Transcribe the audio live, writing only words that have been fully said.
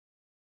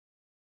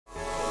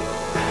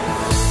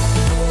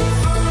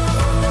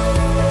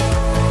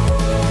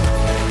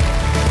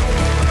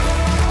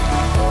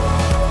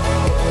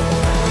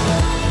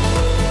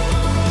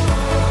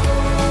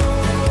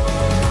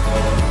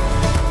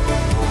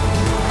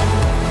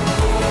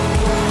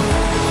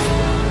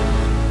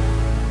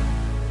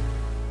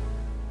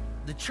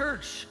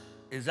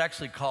is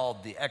actually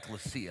called the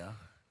ecclesia.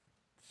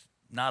 It's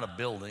not a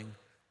building.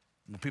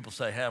 When people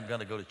say, hey, I'm going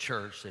to go to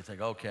church, they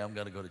think, okay, I'm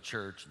going to go to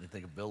church, and they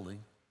think of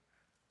building.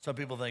 Some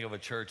people think of a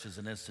church as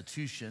an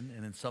institution,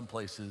 and in some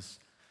places,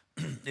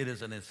 it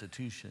is an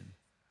institution.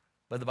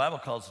 But the Bible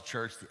calls the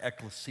church the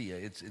ecclesia.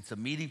 It's a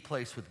meeting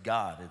place with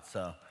God.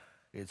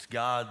 It's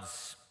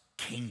God's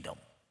kingdom.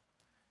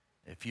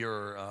 If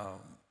you're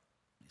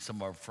some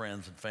of our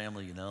friends and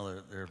family, you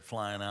know, they're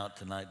flying out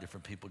tonight,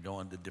 different people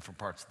going to different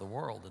parts of the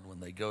world. And when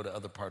they go to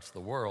other parts of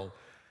the world,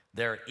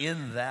 they're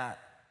in that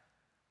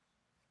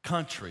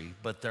country,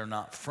 but they're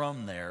not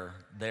from there.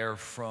 They're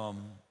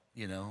from,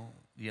 you know,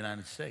 the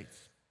United States.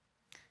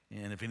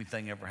 And if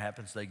anything ever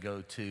happens, they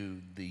go to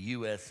the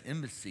U.S.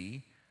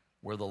 Embassy,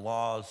 where the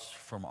laws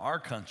from our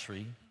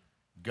country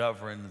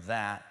govern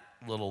that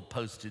little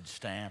postage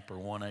stamp or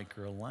 1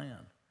 acre of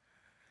land.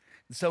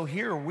 And so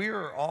here,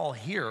 we're all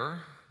here,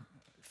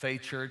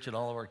 Faith Church at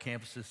all of our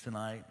campuses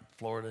tonight,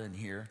 Florida and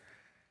here.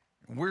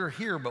 We're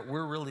here, but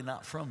we're really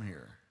not from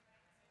here.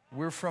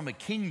 We're from a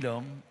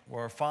kingdom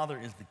where our Father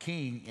is the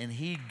king, and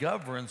he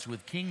governs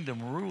with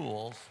kingdom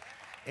rules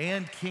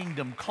and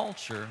kingdom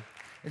culture.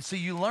 And so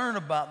you learn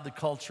about the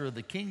culture of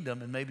the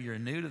kingdom, and maybe you're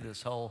new to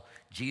this whole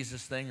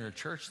Jesus thing or a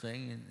church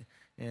thing,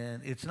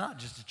 and it's not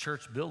just a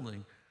church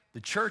building.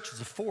 The church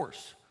is a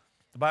force.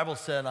 The Bible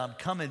said, I'm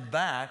coming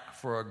back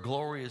for a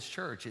glorious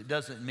church. It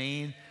doesn't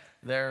mean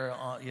they're,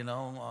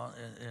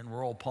 in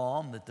Royal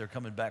Palm, that they're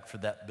coming back for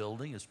that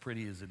building, as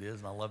pretty as it is,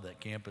 and I love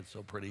that campus,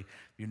 so pretty. If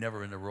you've never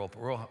been to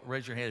Royal,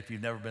 raise your hand if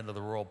you've never been to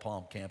the Royal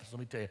Palm campus. Let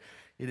me tell you,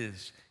 it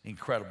is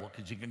incredible,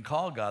 because you can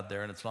call God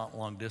there, and it's not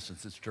long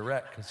distance, it's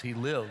direct, because he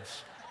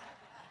lives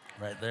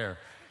right there.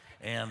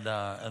 And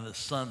the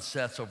sun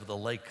sets over the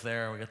lake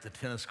there. We got the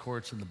tennis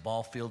courts and the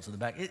ball fields in the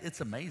back. It's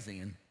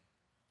amazing. And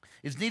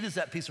as neat as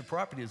that piece of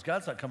property is,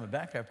 God's not coming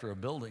back after a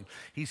building.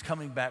 He's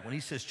coming back. When he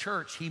says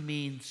church, he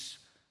means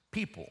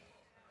people.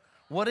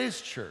 What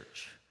is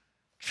church?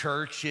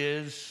 Church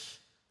is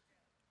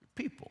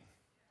people.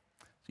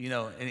 So, you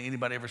know,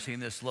 anybody ever seen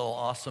this little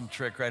awesome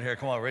trick right here?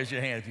 Come on, raise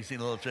your hand if you've seen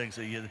a little trick.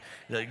 So you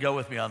go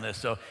with me on this.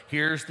 So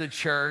here's the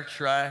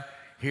church, right?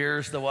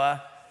 Here's the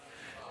what?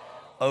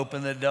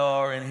 Open the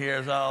door, and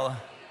here's all.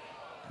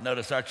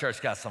 Notice our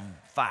church got some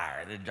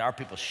fire. Our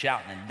people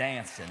shouting and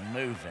dancing and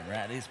moving,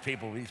 right? These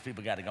people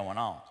got it going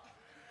on.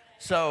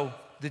 So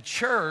the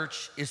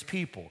church is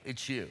people.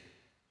 It's you.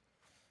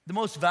 The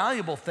most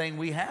valuable thing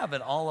we have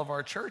at all of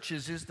our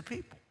churches is the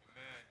people.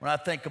 When I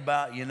think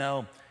about, you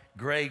know,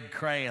 Greg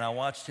Crane, I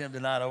watched him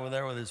tonight over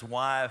there with his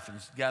wife, and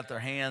got their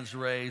hands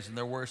raised, and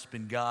they're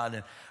worshiping God.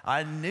 And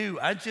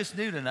I just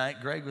knew tonight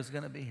Greg was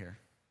going to be here.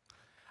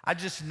 I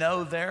just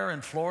know there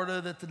in Florida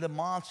that the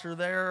DeMonts are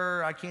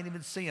there. I can't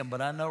even see them, but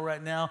I know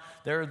right now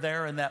they're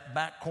there in that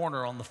back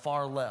corner on the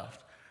far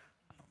left.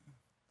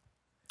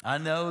 I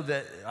know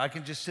that I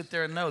can just sit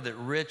there and know that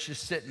Rich is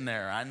sitting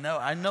there. I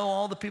know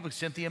all the people,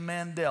 Cynthia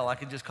Mandel. I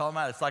can just call them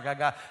out. It's like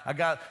I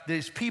got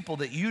these people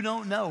that you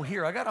don't know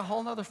here. I got a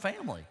whole other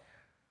family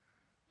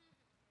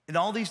in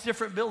all these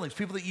different buildings,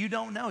 people that you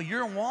don't know.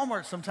 You're in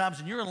Walmart sometimes,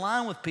 and you're in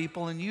line with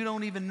people, and you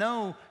don't even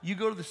know you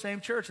go to the same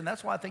church. And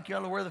that's why I think you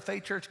ought to wear the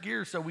Faith Church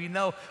gear, so we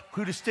know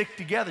who to stick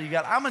together.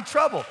 I'm in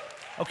trouble.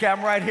 Okay,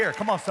 I'm right here.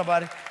 Come on,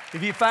 somebody.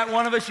 If you fight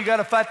one of us, you got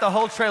to fight the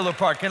whole trailer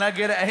park. Can I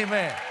get an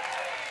amen?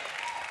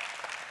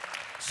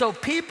 So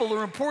people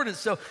are important.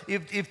 So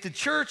if the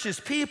church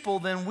is people,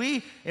 then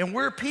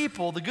we're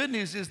people. The good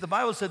news is the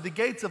Bible said the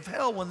gates of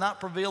hell will not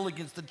prevail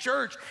against the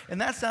church.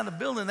 And that's not a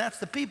building, that's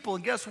the people.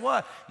 And guess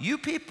what? You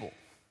people.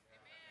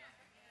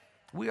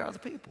 We are the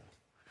people.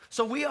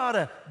 So we ought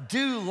to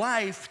do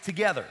life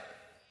together.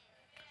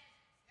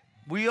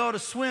 We ought to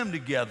swim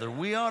together.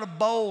 We ought to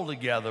bowl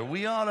together.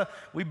 We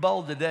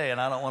bowled today,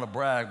 and I don't want to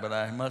brag, but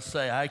I must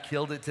say I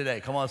killed it today.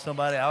 Come on,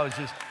 somebody. I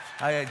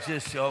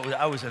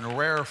was in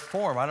rare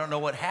form. I don't know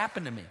what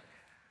happened to me.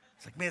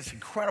 It's like, man, it's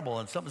incredible.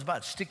 And something's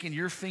about sticking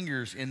your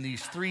fingers in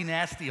these 3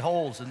 nasty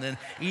holes and then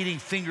eating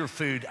finger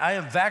food. I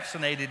am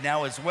vaccinated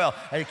now as well.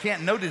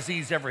 No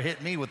disease ever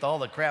hit me with all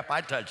the crap I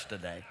touched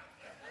today.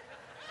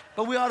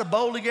 But we ought to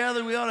bowl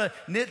together. We ought to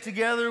knit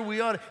together.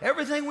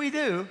 Everything we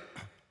do,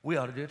 we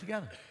ought to do it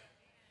together.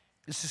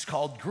 This is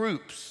called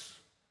groups,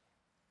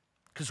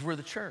 because we're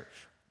the church.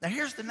 Now,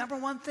 here's the number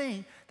one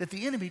thing that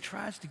the enemy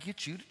tries to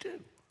get you to do.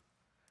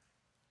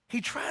 He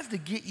tries to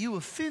get you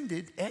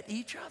offended at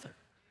each other.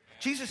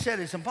 Jesus said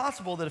it's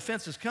impossible that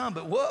offenses come,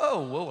 but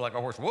whoa, like a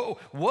horse,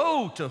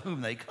 woe to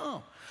whom they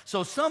come.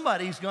 So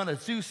somebody's going to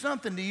do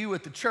something to you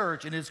at the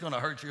church, and it's going to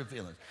hurt your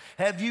feelings.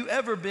 Have you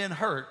ever been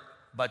hurt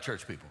by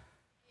church people?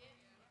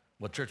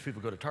 Well, church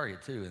people go to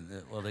Target too,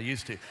 and they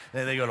used to.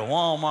 They go to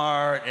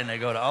Walmart, and they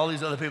go to all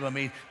these other people. I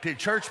mean,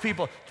 church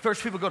people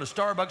go to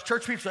Starbucks.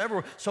 Church people are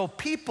everywhere. So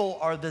people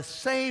are the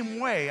same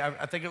way.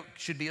 I think it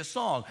should be a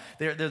song.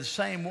 They're the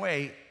same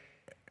way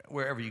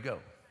wherever you go.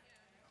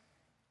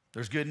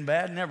 There's good and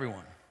bad in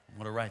everyone. I'm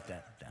going to write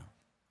that down.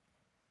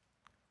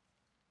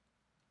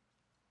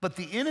 But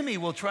the enemy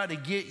will try to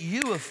get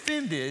you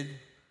offended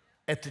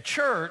at the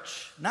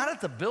church, not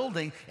at the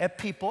building, at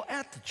people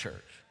at the church.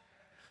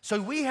 So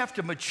we have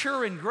to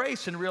mature in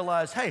grace and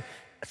realize, hey,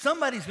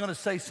 somebody's going to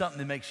say something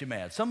that makes you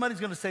mad. Somebody's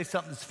going to say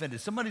something that's offended.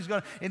 Somebody's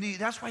going to, and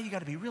that's why you got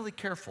to be really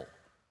careful.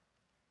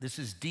 This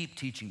is deep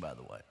teaching, by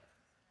the way.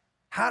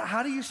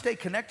 How do you stay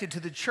connected to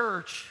the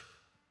church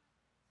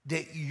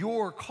that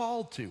you're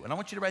called to? And I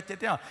want you to write that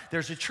down.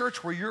 There's a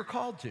church where you're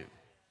called to.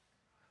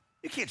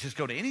 You can't just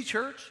go to any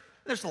church.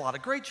 There's a lot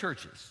of great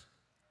churches.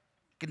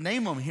 You can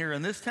name them here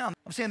in this town.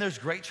 I'm saying there's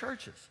great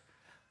churches.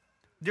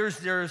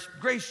 There's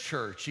Grace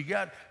Church. You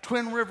got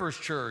Twin Rivers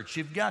Church.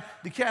 You've got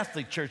the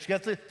Catholic Church.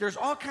 There's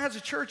all kinds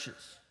of churches.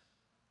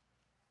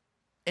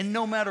 And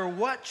no matter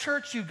what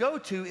church you go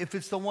to, if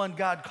it's the one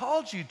God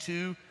called you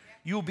to,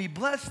 you'll be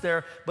blessed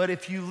there. But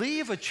if you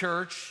leave a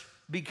church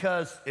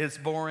because it's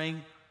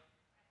boring,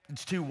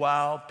 it's too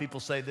wild, people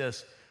say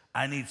this,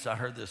 I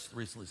heard this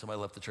recently, somebody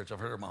left the church, I've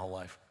heard it my whole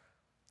life.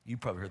 You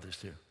probably heard this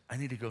too. I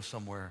need to go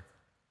somewhere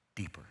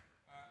deeper.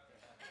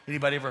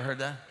 Anybody ever heard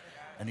that?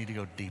 I need to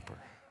go deeper.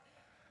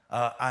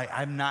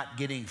 I'm not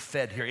getting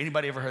fed here.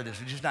 Anybody ever heard this?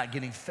 You're just not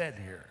getting fed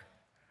here.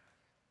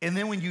 And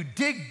then when you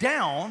dig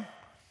down,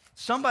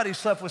 somebody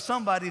slept with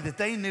somebody that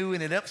they knew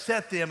and it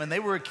upset them and they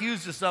were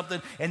accused of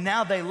something and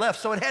now they left.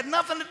 So it had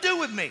nothing to do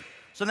with me.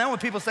 So now when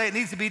people say it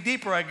needs to be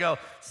deeper, I go,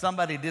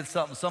 somebody did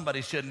something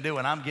somebody shouldn't do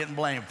and I'm getting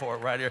blamed for it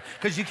right here.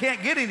 Because you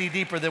can't get any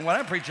deeper than what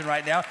I'm preaching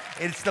right now.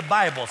 It's the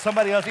Bible.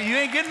 Somebody else, you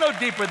ain't getting no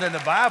deeper than the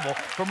Bible.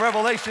 From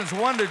Genesis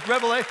 1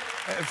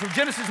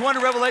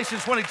 to Revelation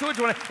 22 and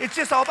 20, it's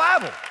just all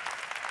Bible.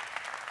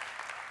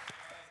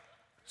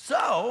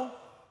 So,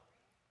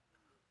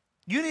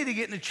 you need to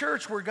get in a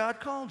church where God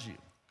called you.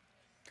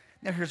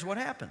 Now, here's what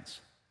happens.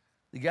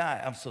 The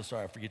guy, I'm so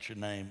sorry, I forget your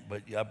name,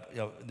 but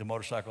the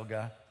motorcycle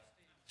guy,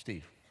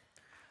 Steve.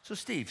 So,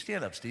 Steve,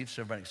 stand up, Steve,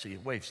 so everybody can see you.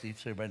 Wave, Steve,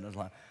 so everybody knows the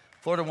line.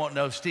 Florida won't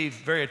know. Steve,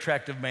 very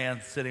attractive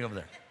man sitting over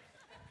there.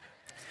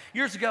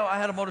 Years ago, I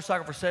had a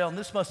motorcycle for sale, and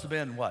this must have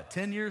been,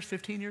 10 years,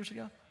 15 years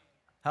ago?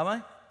 How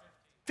many?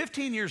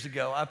 15 years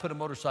ago, I put a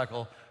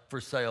motorcycle for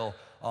sale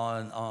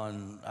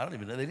on I don't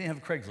even know, they didn't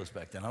have Craigslist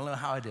back then. I don't know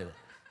how I did it.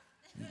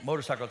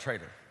 Motorcycle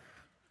trader.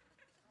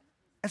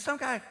 And some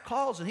guy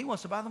calls and he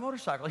wants to buy the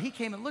motorcycle. He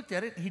came and looked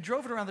at it and he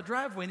drove it around the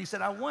driveway and he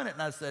said, I want it.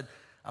 And I said,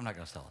 I'm not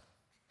going to sell it.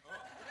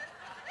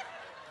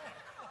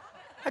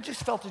 I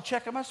just felt a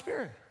check in my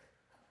spirit.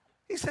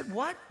 He said,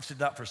 what? I said,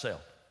 not for sale.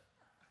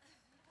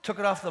 Took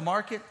it off the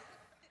market.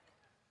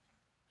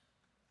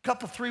 A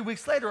couple, 3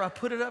 weeks later, I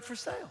put it up for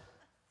sale.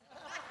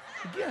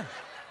 Again.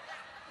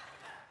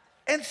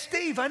 And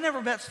Steve, I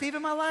never met Steve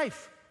in my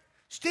life.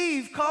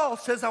 Steve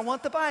calls, says, I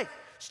want the bike.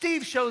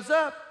 Steve shows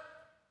up,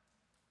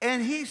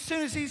 and as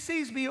soon as he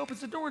sees me, he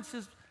opens the door and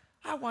says,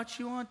 I watch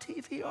you on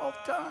TV all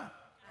the time.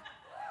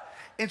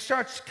 And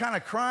starts kind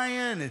of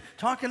crying and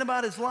talking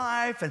about his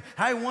life and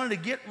how he wanted to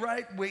get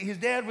right. His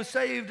dad was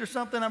saved or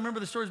something. I remember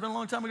the story's been a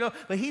long time ago,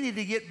 but he needed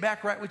to get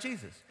back right with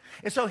Jesus.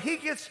 And so he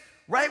gets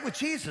right with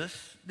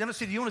Jesus. Then I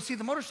said, do you want to see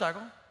the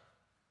motorcycle?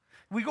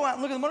 We go out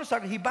and look at the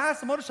motorcycle. He buys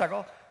the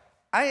motorcycle.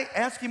 I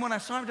asked him when I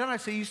saw him done, I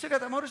said, you still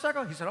got that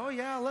motorcycle? He said, oh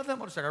yeah, I love that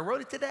motorcycle. I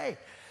rode it today.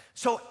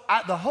 So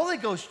the Holy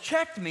Ghost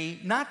checked me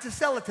not to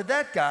sell it to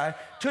that guy,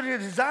 took a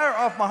desire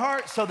off my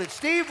heart so that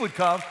Steve would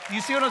come. You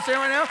see what I'm saying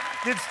right now?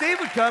 That Steve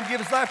would come, give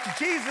his life to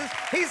Jesus.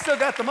 He's still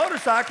got the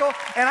motorcycle,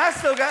 and I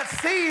still got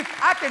Steve.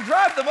 I can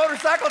drive the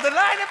motorcycle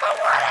tonight if I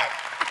want it.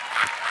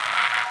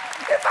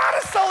 If I'd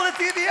have sold it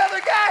to the other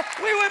guy,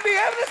 we wouldn't be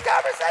having this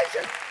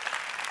conversation.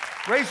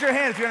 Raise your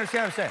hand if you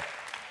understand what I'm saying.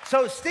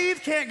 So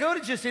Steve can't go to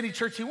just any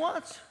church he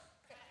wants.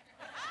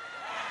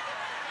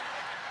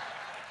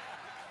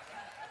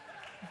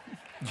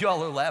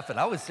 Y'all are laughing.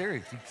 I was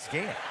serious. You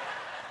can't.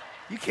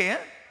 You can't.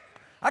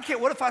 I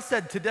can't. What if I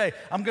said today,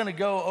 I'm going to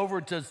go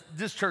over to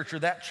this church or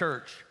that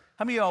church?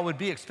 How many of y'all would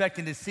be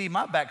expecting to see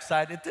my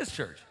backside at this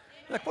church?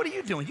 Like, what are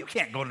you doing? You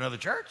can't go to another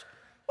church.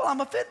 Well, I'm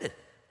offended.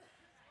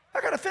 I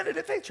got offended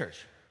at Faith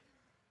Church.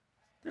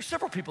 There's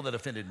several people that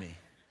offended me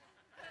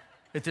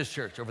at this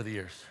church over the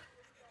years.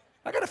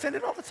 I got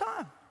offended all the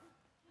time.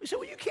 We said,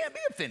 well, you can't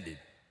be offended.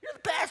 You're the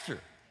pastor.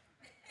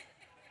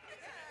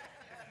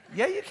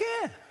 Yeah, you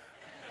can.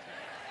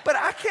 But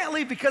I can't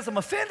leave because I'm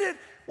offended.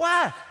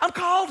 Why? I'm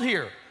called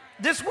here.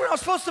 This is where I'm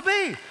supposed to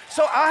be.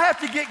 So I have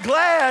to get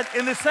glad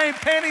in the same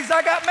panties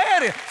I got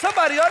mad in.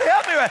 Somebody ought to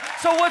help me right.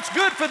 So what's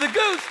good for the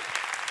goose?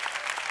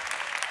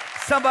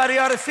 Somebody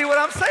ought to see what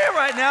I'm saying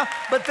right now.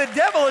 But the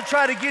devil will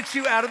try to get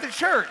you out of the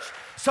church.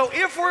 So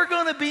if we're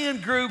going to be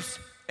in groups,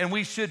 and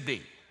we should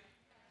be,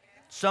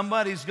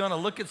 somebody's going to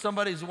look at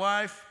somebody's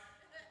wife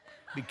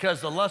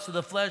because the lust of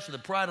the flesh or the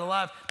pride of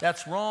life,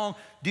 that's wrong.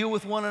 Deal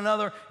with one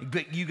another,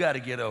 but you got to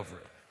get over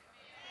it.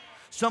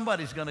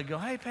 Somebody's going to go,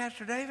 hey,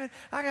 Pastor David,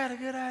 I got a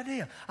good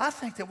idea. I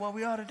think that what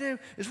we ought to do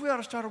is we ought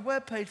to start a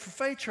webpage for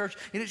Faith Church,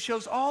 and it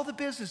shows all the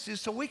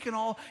businesses so we can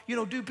all,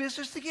 do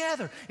business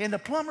together. And the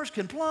plumbers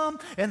can plumb,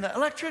 and the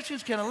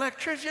electricians can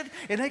electrician,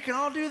 and they can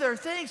all do their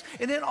things.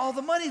 And then all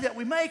the money that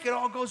we make, it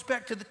all goes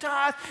back to the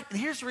tithe. And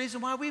here's the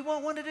reason why we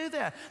won't want to do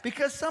that.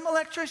 Because some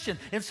electrician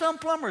and some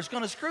plumber is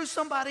going to screw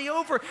somebody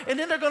over, and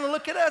then they're going to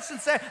look at us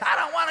and say, I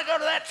don't want to go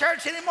to that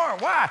church anymore.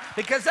 Why?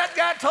 Because that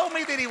guy told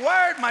me that he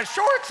wired my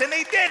shorts and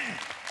he didn't.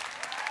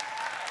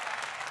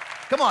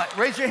 Come on,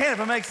 raise your hand if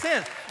it makes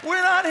sense.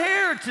 We're not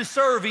here to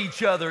serve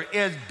each other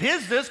as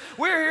business.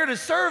 We're here to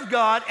serve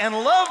God and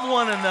love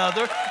one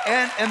another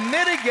and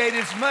mitigate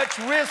as much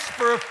risk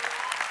for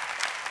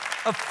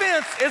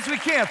offense as we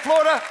can.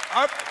 Florida,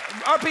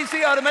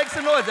 RPC ought to make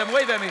some noise.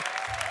 Wave at me.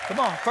 Come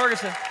on,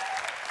 Ferguson.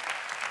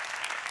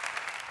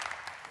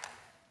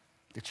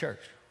 The church.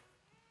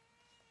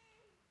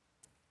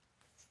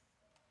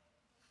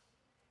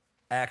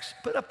 Acts,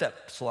 put up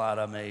that slide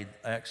I made,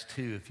 Acts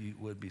 2, if you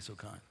would be so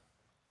kind.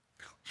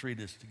 Let's read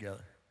this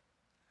together.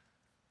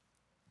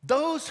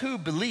 Those who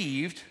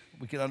believed,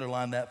 we can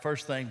underline that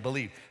first thing,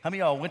 believed. How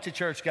many of y'all went to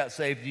church, got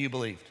saved, and you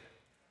believed?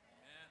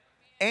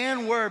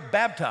 And were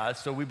baptized,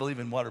 so we believe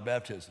in water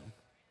baptism.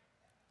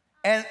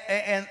 And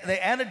they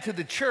added to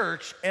the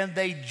church, and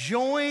they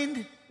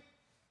joined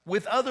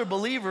with other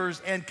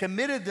believers and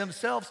committed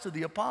themselves to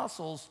the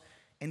apostles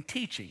and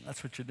teaching.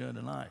 That's what you're doing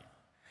tonight.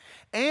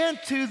 And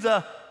to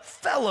the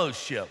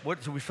fellowship.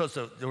 What are we supposed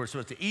to do? We're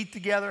supposed to eat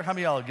together. How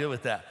many of y'all are good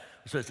with that?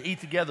 We're supposed to eat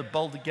together,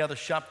 bowl together,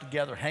 shop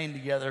together, hang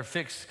together,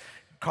 fix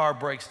car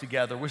brakes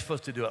together. We're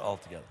supposed to do it all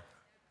together.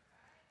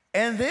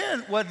 And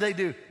then what they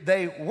do?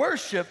 They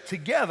worship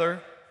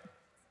together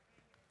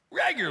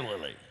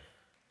regularly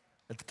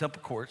at the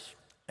temple courts.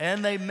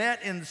 And they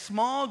met in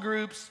small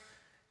groups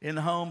in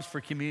homes for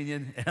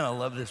communion. And I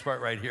love this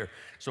part right here.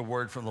 It's a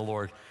word from the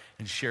Lord.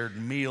 And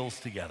shared meals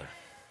together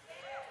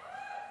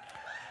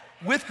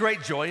with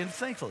great joy and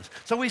thankfulness.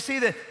 So we see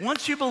that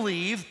once you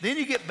believe, then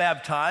you get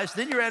baptized,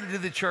 then you're added to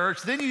the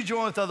church, then you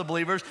join with other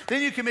believers,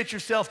 then you commit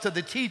yourself to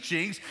the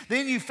teachings,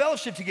 then you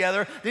fellowship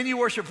together, then you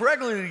worship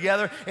regularly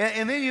together,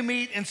 and then you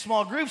meet in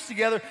small groups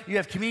together. You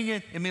have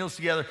communion and meals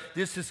together.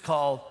 This is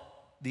called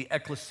the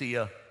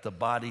ecclesia, the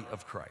body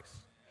of Christ.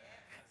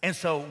 And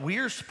so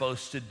we're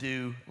supposed to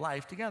do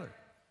life together.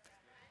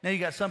 Now you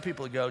got some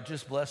people that go,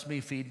 just bless me,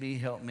 feed me,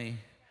 help me.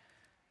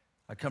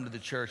 I come to the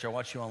church, I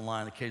watch you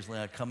online, occasionally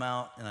I come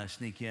out and I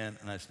sneak in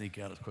and I sneak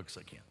out as quick as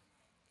I can.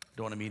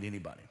 Don't want to meet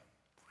anybody.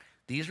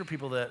 These are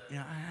people that,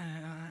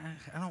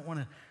 I don't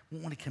want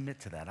to commit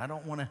to that. I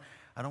don't want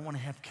to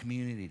have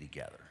community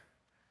together.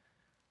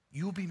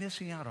 You'll be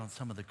missing out on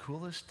some of the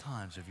coolest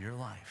times of your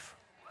life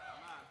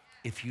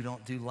if you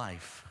don't do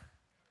life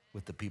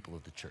with the people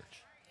of the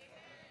church.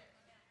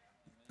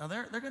 Now,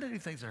 they're going to do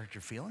things that hurt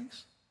your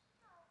feelings,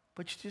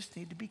 but you just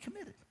need to be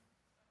committed.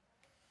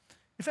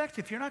 In fact,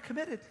 if you're not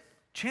committed,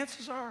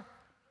 chances are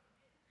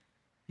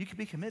you could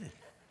be committed.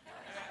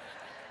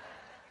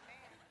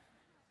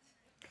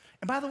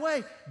 And by the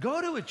way, go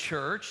to a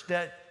church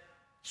that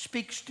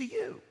speaks to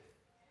you.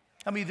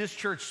 How many of this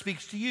church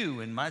speaks to you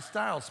and my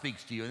style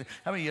speaks to you?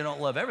 How many of you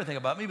don't love everything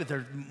about me, but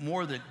there's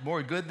more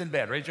good than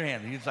bad? Raise your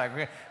hand. It's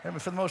like,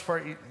 for the most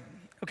part,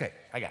 okay,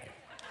 I got it.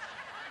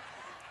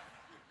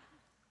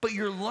 But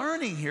you're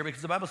learning here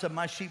because the Bible said,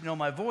 my sheep know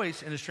my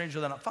voice and a stranger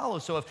they'll not follow.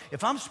 So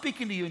if I'm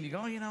speaking to you and you go,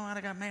 I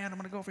got mad, I'm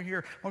going to go over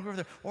here, I'm going to go over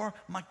there. Or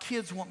my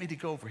kids want me to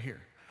go over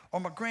here. Or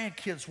my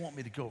grandkids want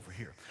me to go over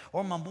here.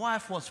 Or my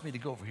wife wants me to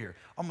go over here.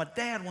 Or my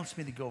dad wants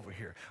me to go over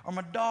here. Or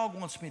my dog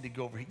wants me to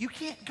go over here. You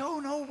can't go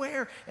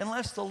nowhere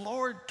unless the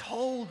Lord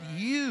told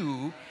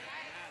you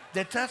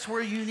that that's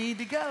where you need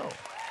to go.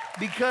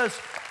 Because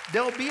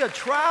there'll be a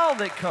trial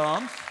that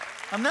comes.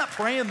 I'm not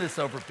praying this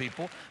over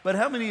people, but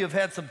how many of you have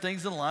had some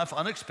things in life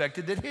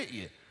unexpected that hit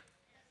you?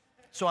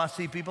 So I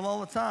see people all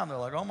the time. They're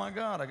like, oh my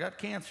God, I got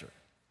cancer.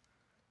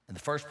 And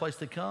the first place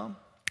they come,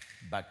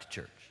 back to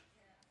church.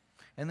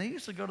 And they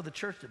usually go to the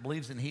church that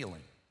believes in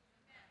healing.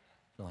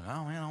 They're like,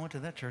 oh man, I went to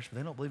that church, but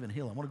they don't believe in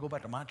healing. I want to go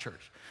back to my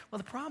church. Well,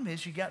 the problem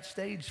is you got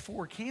stage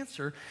 4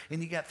 cancer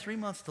and you got 3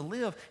 months to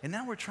live. And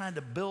now we're trying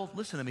to build,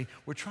 listen to me,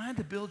 we're trying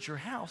to build your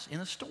house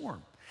in a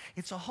storm.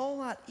 It's a whole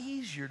lot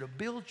easier to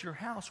build your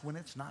house when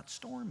it's not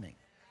storming.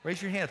 Raise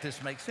your hand if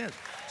this makes sense.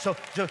 So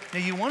now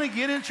you want to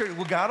get in church.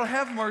 Well, God will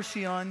have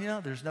mercy on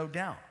you. There's no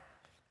doubt.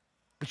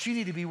 But you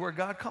need to be where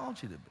God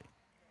called you to be.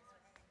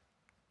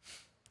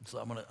 So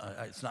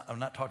I'm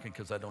not talking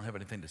because I don't have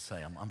anything to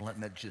say. I'm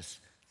letting that just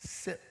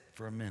sit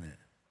for a minute.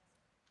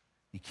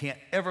 You can't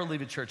ever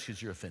leave a church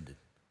because you're offended.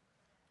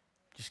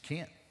 Just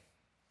can't.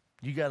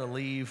 You got to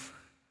leave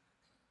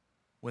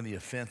when the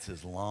offense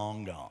is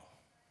long gone.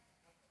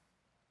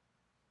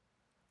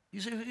 You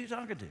say, who are you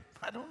talking to?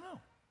 I don't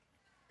know.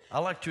 I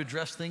like to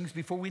address things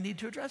before we need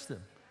to address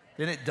them.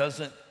 Then it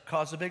doesn't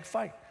cause a big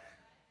fight.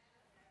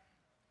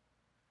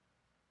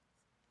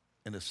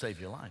 And it'll save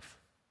your life.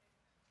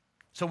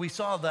 So we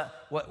saw that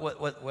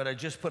what I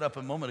just put up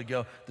a moment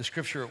ago, the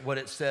scripture, what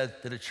it said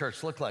that a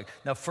church looked like.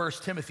 Now,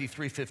 1 Timothy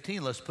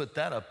 3:15, let's put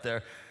that up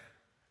there.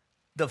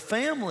 The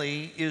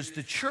family is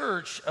the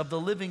church of the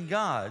living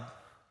God,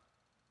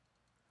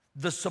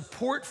 the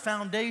support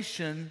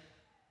foundation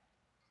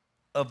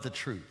of the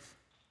truth.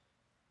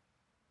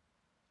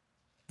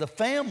 The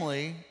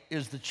family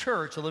is the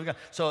church of the living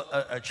God. So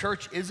a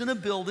church isn't a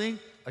building,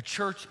 a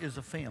church is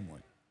a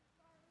family.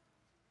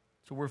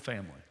 So we're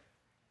family.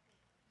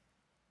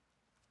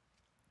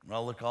 I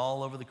look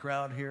all over the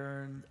crowd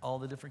here and all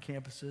the different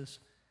campuses,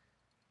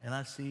 and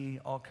I see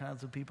all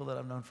kinds of people that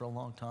I've known for a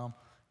long time,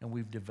 and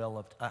we've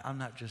developed. I'm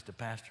not just a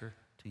pastor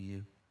to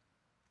you.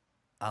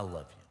 I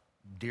love you,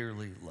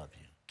 dearly love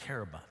you,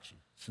 care about you,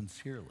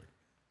 sincerely.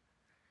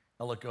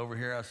 I look over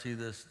here, I see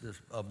this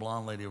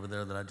blonde lady over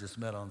there that I just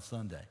met on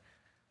Sunday.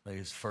 Like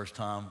it's first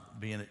time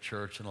being at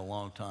church in a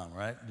long time,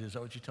 right? Is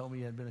that what you told me?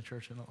 You hadn't been at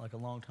church in like a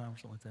long time or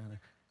something like that?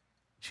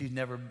 She's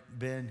never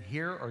been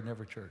here or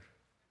never church?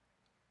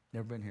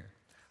 Never been here.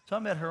 So I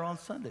met her on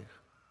Sunday.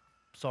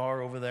 Saw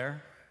her over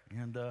there,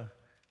 and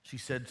she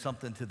said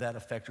something to that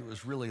effect. It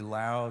was really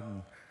loud,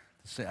 and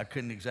I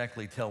couldn't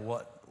exactly tell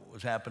what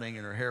was happening,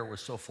 and her hair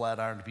was so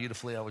flat-ironed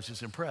beautifully. I was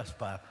just impressed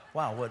by,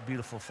 wow, what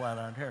beautiful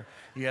flat-ironed hair.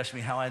 You asked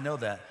me how I know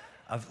that.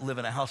 I live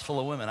in a house full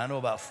of women. I know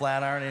about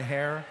flat-ironing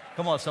hair.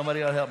 Come on,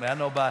 somebody ought to help me. I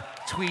know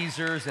about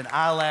tweezers and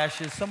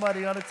eyelashes.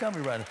 Somebody ought to tell me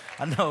right now.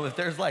 I know if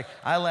there's like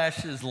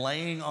eyelashes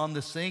laying on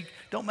the sink,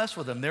 don't mess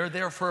with them. They're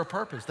there for a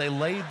purpose. They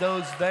laid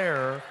those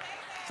there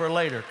for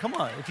later. Come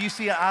on, if you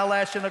see an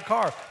eyelash in a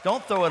car,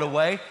 don't throw it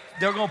away.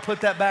 They're going to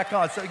put that back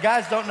on. So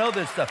guys don't know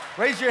this stuff.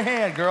 Raise your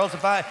hand, girls.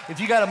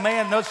 If you got a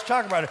man who knows what you're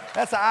talking about,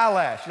 that's an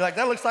eyelash. You're like,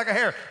 that looks like a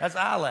hair. That's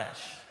an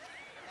eyelash.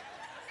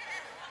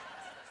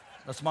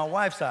 That's my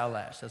wife's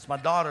eyelash. That's my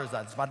daughter's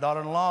eyelash. That's my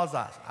daughter-in-law's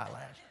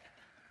eyelash.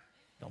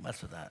 Don't mess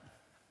with that.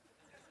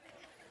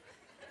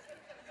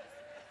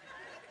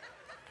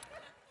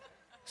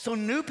 So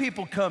new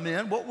people come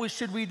in. What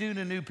should we do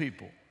to new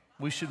people?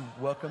 We should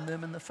welcome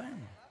them in the family.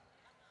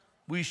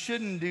 We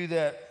shouldn't do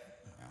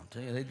that. I'll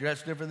tell you, they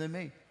dress different than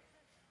me.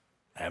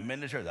 I haven't been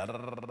to church.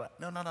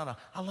 No.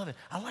 I love it.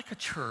 I like a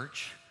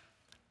church.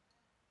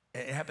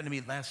 It happened to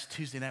me last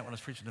Tuesday night when I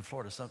was preaching in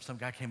Florida. Some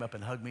guy came up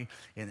and hugged me,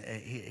 and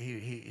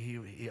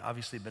he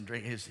obviously had been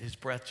drinking. His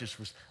breath just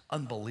was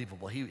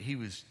unbelievable. He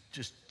was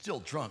just still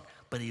drunk,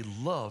 but he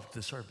loved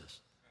the service.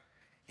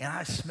 And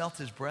I smelt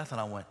his breath,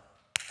 and I went,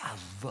 I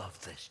love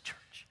this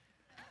church.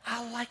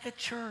 I like a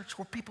church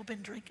where people have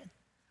been drinking.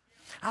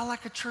 I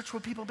like a church where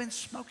people have been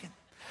smoking.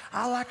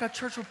 I like a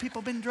church where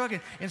people have been drugging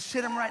and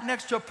sit them right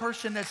next to a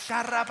person that's,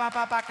 oh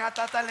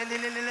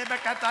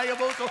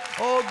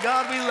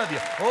God, we love you.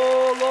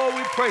 Oh Lord,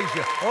 we praise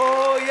you.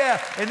 Oh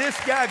yeah. And this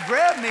guy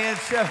grabbed me and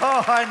said,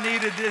 oh, I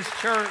needed this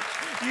church.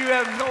 You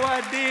have no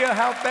idea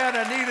how bad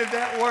I needed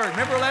that word.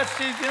 Remember last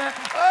Tuesday night?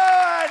 Oh,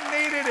 I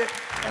needed it.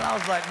 And I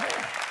was like,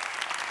 man.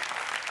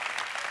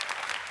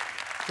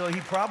 So he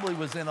probably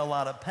was in a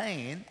lot of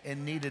pain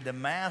and needed to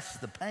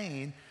mask the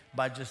pain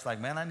by just like,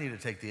 man, I need to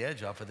take the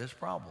edge off of this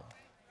problem.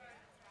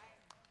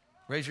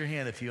 Raise your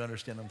hand if you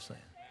understand what I'm saying.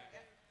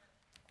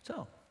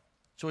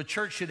 So a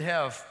church should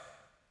have,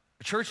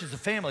 a church is a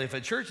family. If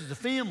a church is a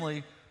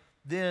family,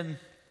 then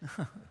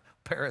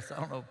Paris,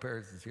 I don't know if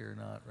Paris is here or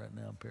not right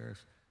now.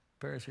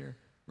 Paris here?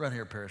 Run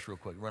here, Paris, real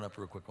quick. Run up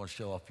real quick. I want to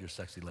show off your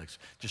sexy legs.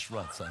 Just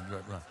run, son,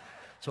 run.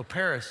 So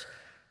Paris,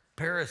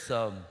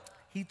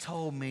 he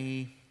told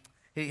me,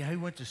 he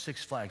went to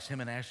Six Flags. Him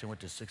and Ashley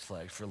went to Six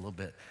Flags for a little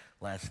bit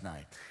last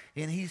night.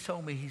 And he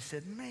told me, he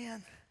said,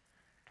 man,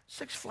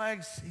 Six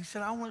Flags, he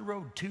said, I only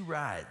rode 2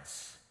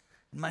 rides.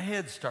 And my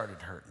head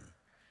started hurting.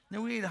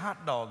 Then we ate a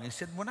hot dog. And he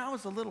said, when I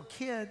was a little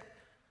kid,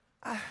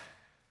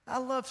 I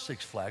loved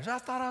Six Flags. I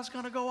thought I was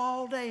going to go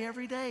all day,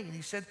 every day. And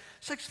he said,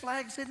 Six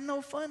Flags isn't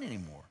no fun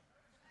anymore.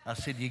 I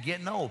said, you're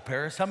getting old,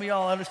 Paris. Some of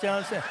y'all understand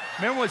what I'm saying?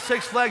 Remember when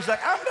Six Flags like,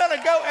 I'm going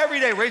to go every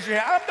day. Raise your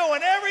hand. I'm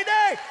going every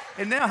day.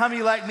 And now how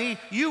many like me,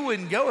 you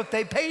wouldn't go if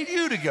they paid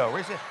you to go?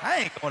 Raise your hand.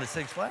 I ain't going to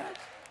Six Flags.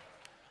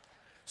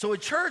 So a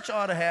church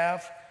ought to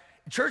have,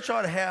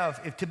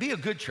 if to be a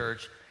good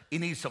church, you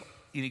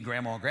need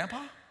grandma and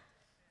grandpa.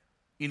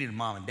 You need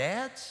mom and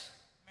dads.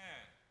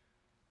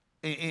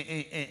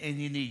 And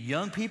you need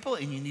young people,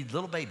 and you need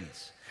little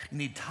babies. You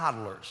need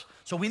toddlers.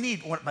 So we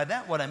need, by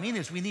that what I mean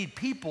is we need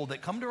people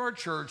that come to our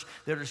church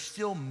that are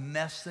still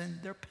messing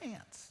their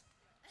pants.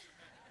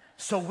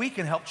 So we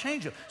can help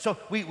change them. So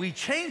we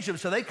change them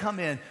so they come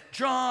in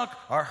drunk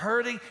or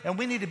hurting, and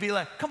we need to be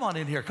like, come on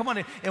in here, come on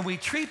in. And we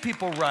treat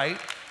people right,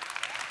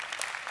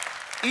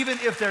 even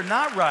if they're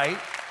not right,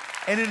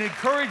 and it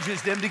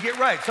encourages them to get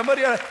right.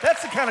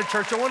 That's the kind of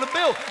church I want to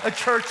build. A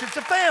church that's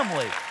a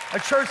family. A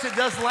church that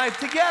does life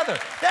together.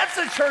 That's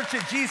the church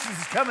that Jesus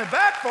is coming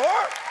back for.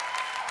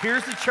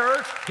 Here's the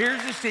church,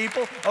 here's the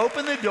steeple,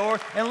 open the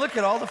door, and look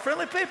at all the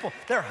friendly people.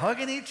 They're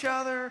hugging each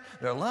other,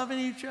 they're loving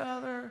each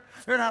other,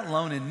 they're not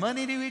loaning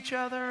money to each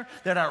other,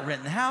 they're not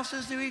renting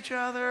houses to each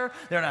other,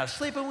 they're not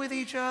sleeping with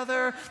each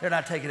other, they're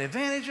not taking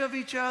advantage of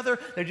each other.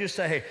 They just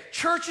say, hey,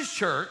 church is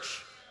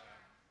church,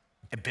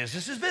 And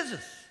business is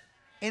business.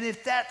 And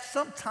if that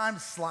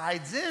sometimes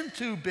slides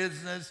into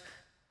business,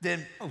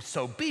 then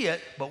so be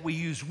it. But we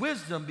use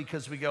wisdom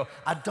because we go,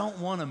 I don't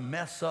want to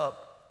mess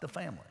up the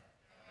family.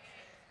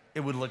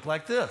 It would look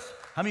like this.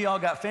 How many of y'all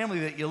got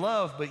family that you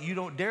love, but you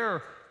don't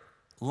dare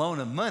loan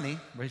them money?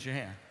 Raise your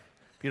hand.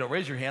 If you don't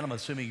raise your hand, I'm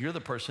assuming you're the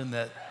person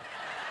that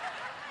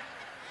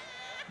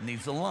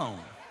needs a loan.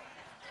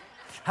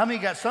 How many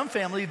got some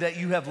family that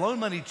you have loaned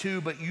money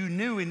to, but you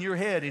knew in your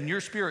head, in your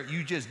spirit,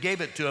 you just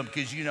gave it to them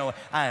because you know,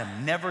 I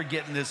am never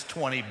getting this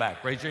 20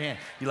 back. Raise your hand.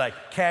 You're like,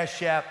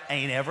 Cash App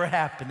ain't ever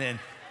happening.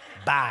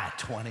 Buy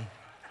 20.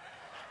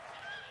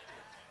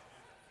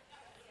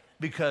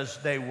 Because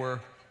they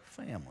were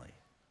family.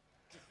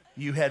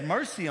 You had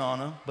mercy on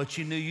them, but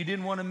you knew you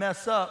didn't want to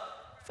mess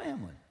up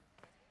family.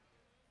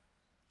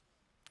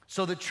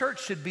 So the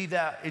church should be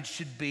that. It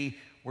should be,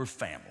 we're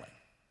family.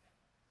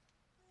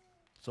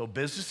 So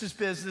business is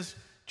business,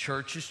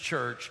 church is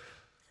church.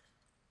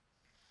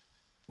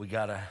 We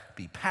got to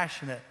be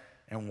passionate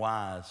and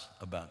wise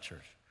about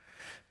church.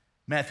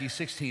 Matthew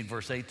 16,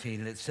 verse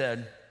 18, and it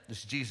said, this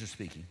is Jesus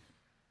speaking.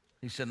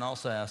 He said, and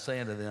also I say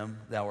unto them,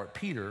 thou art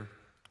Peter,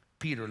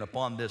 and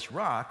upon this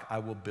rock I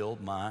will build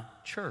my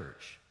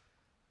church.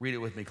 Read it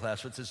with me,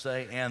 class. What's it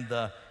say? And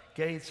the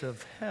gates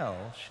of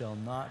hell shall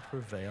not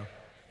prevail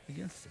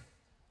against it.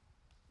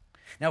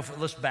 Now,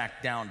 let's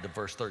back down to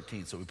verse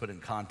 13 so we put it in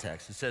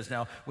context. It says,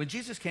 now, when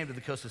Jesus came to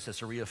the coast of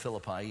Caesarea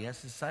Philippi, he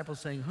asked his disciples,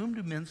 saying, whom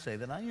do men say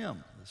that I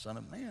am, the Son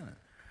of Man?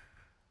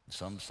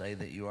 Some say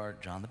that you are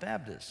John the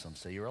Baptist. Some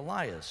say you're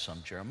Elias.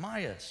 Some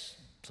Jeremiah.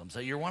 Some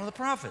say you're one of the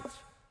prophets.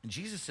 And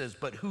Jesus says,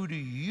 but who do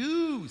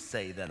you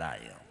say that I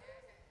am?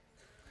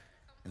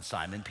 And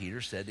Simon Peter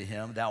said to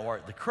him, thou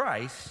art the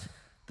Christ,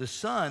 the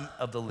Son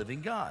of the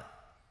living God.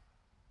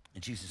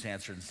 And Jesus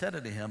answered and said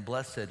unto him,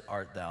 blessed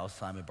art thou,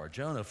 Simon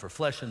Bar-Jonah, for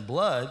flesh and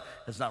blood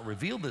has not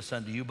revealed this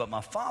unto you, but my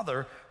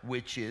Father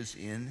which is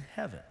in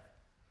heaven.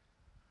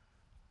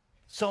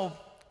 So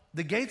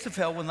the gates of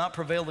hell will not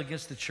prevail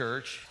against the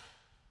church.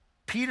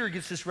 Peter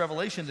gets this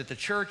revelation that the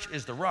church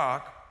is the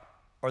rock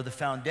or the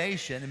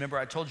foundation. Remember,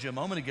 I told you a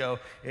moment ago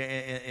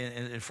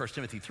in 1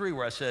 Timothy 3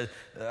 where I said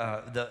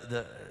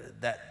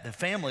that the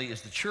family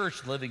is the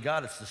church, the living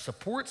God. It's the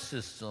support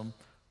system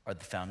or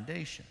the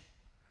foundation.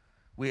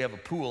 We have a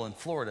pool in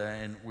Florida,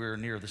 and we're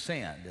near the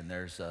sand, and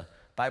there's a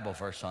Bible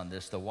verse on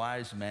this. The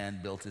wise man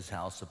built his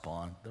house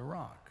upon the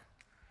rock,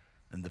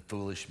 and the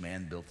foolish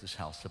man built his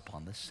house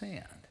upon the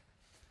sand.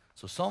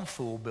 So some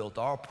fool built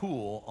our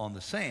pool on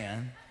the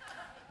sand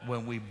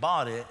when we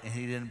bought it, and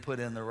he didn't put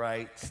in the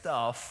right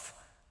stuff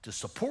to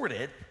support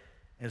it,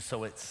 and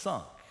so it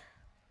sunk.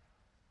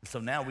 And so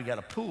now we got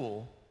a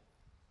pool.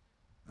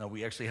 Now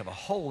we actually have a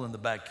hole in the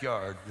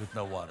backyard with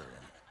no water in it.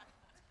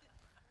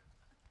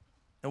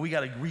 And we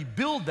got to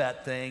rebuild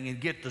that thing and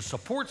get the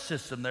support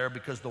system there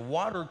because the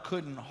water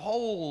couldn't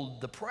hold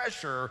the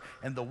pressure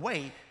and the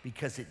weight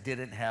because it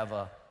didn't have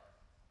a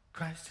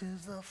Christ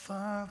is the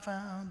firm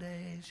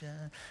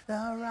foundation,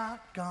 the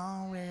rock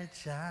on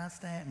which I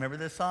stand. Remember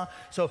this song?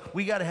 So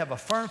we got to have a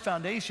firm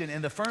foundation,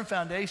 and the firm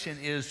foundation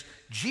is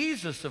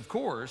Jesus, of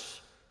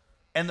course,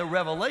 and the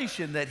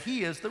revelation that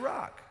he is the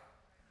rock.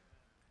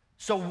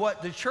 So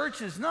what the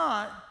church is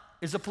not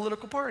is a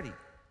political party.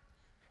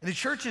 And the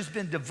church has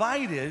been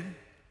divided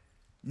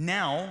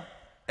now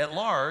at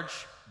large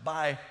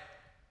by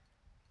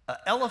an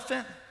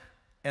elephant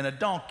and a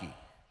donkey.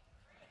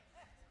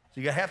 So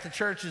you got half the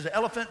church is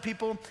elephant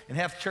people and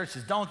half the church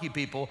is donkey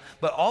people,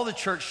 but all the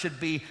church should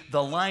be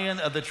the Lion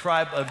of the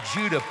tribe of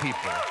Judah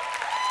people.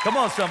 Come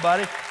on,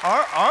 somebody.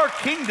 Our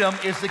kingdom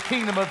is the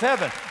kingdom of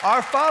heaven.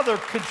 Our Father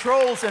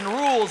controls and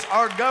rules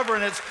our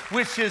governance,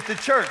 which is the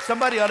church.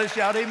 Somebody ought to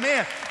shout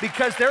amen,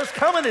 because there's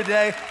coming a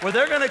day where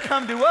they're going to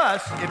come to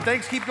us, if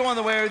things keep going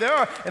the way they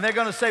are, and they're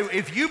going to say,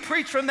 if you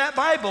preach from that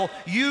Bible,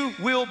 you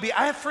will be.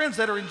 I have friends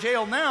that are in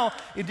jail now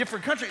in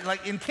different countries,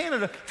 like in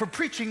Canada, for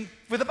preaching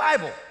with the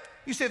Bible.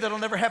 You say that'll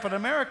never happen in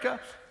America?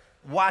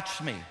 Watch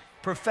me.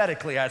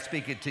 Prophetically, I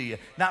speak it to you.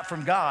 Not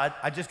from God.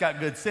 I just got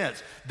good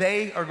sense.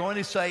 They are going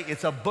to say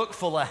it's a book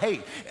full of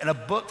hate and a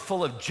book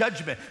full of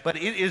judgment, but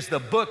it is the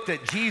book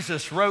that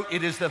Jesus wrote.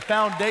 It is the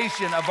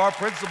foundation of our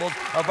principles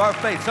of our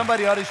faith.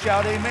 Somebody ought to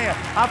shout amen.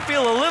 I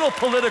feel a little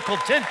political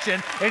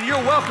tension, and you're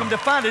welcome to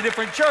find a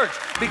different church,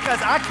 because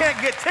I can't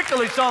get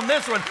ticklish on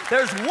this one.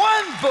 There's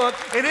one book,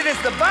 and it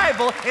is the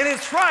Bible, and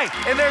it's right.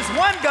 And there's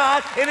one God,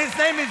 and his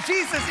name is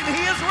Jesus, and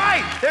he is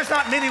right. There's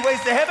not many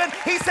ways to heaven.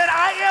 He said,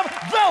 I am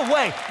the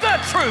way, the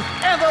truth,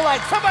 and the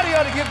light. Somebody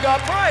ought to give God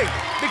praise,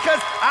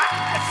 because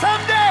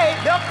someday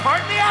they'll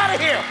cart me out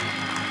of here.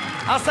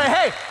 I'll say,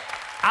 hey,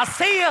 I'll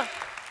see you.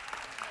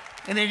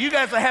 And then you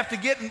guys will have to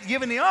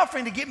give in the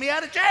offering to get me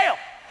out of jail.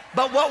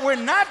 But what we're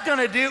not going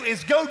to do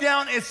is go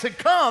down and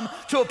succumb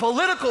to a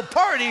political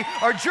party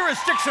or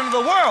jurisdiction of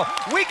the world.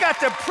 We got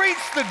to preach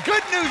the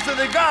good news of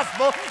the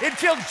gospel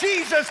until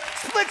Jesus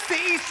splits the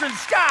eastern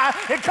sky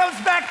and comes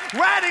back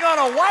riding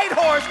on a white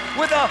horse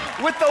with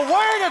the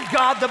word of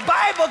God, the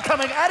Bible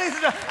coming out.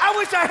 I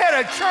wish I had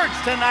a church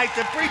tonight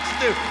to preach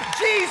to.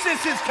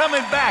 Jesus is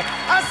coming back.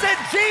 I said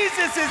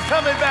Jesus is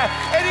coming back,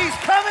 and he's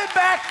coming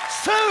back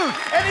soon,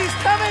 and he's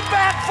coming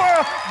back for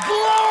a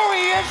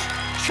glorious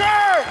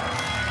church.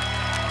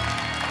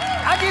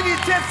 I'll give you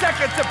 10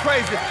 seconds to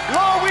praise him.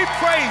 Lord, we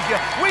praise you.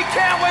 We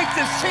can't wait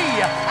to see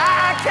you.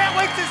 I can't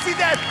wait to see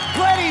that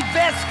bloody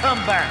vest come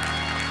back.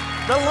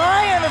 The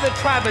Lion of the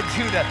tribe of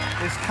Judah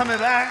is coming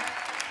back.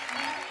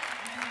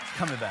 He's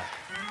coming back.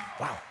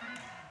 Wow.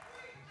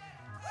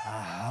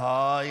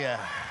 Oh, yeah.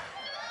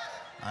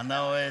 I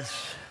know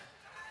it's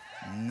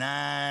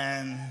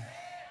 9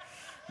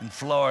 in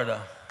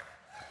Florida,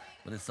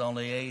 but it's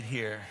only 8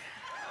 here.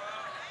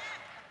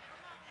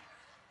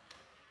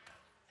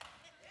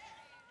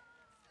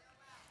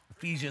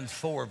 Ephesians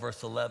 4,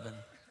 verse 11.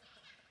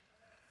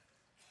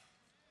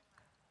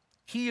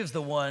 He is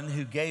the one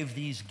who gave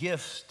these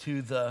gifts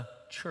to the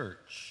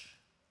church.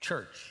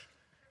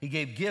 He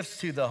gave gifts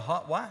to the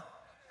what?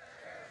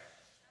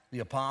 The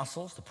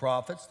apostles, the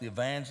prophets, the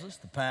evangelists,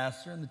 the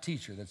pastor, and the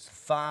teacher. That's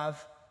the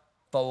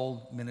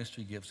 5-fold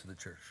ministry gifts to the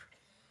church.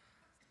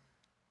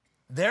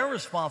 Their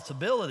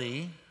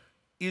responsibility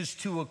is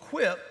to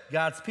equip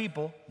God's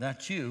people,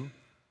 not you,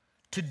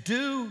 to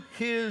do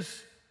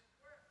his,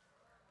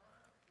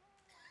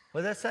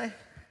 what did that say?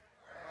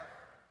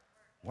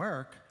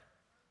 Work?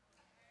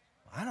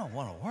 I don't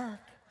want to work.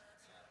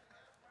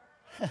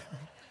 The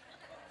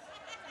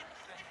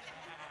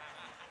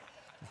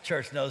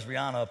church knows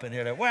Rihanna up in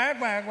here. They're work.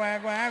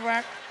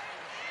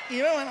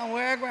 You don't want to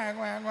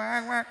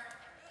work.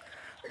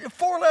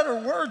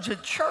 4-letter words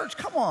at church.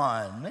 Come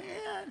on,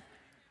 man.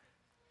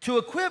 To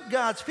equip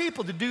God's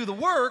people to do the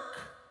work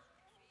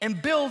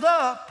and build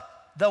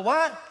up the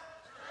what?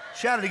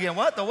 Shout it again.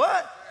 What? The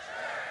what?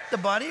 The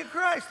body of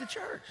Christ, the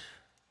church.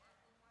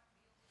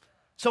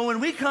 So when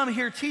we come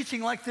here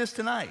teaching like this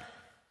tonight,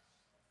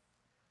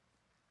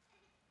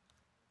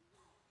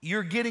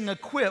 you're getting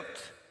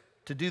equipped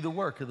to do the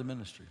work of the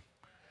ministry.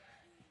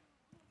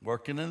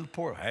 Working in the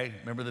portico. Hey,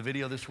 remember the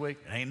video this week?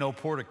 It ain't no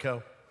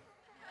portico.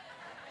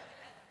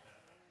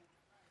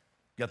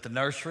 Got the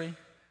nursery,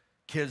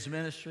 kids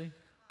ministry,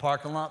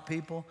 parking lot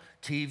people,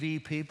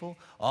 TV people,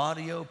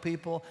 audio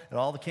people, at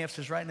all the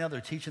campuses right now. They're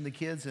teaching the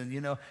kids, and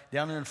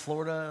down there in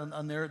Florida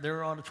on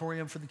their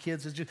auditorium for the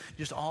kids is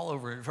just all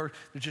over.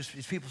 There's just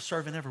these people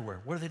serving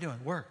everywhere. What are they doing?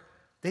 Work.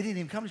 They didn't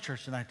even come to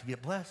church tonight to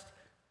get blessed.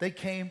 They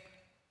came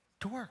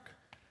to work.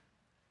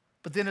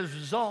 But then as a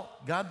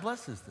result, God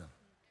blesses them.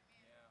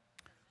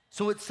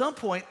 So at some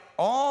point,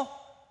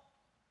 all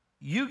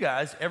you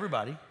guys,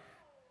 everybody,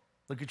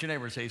 look at your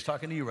neighbor and say, he's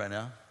talking to you right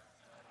now.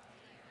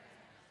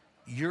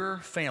 Your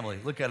family.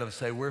 Look at him and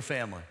say, we're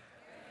family.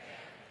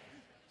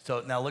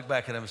 So now look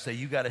back at him and say,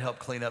 you got to help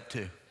clean up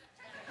too.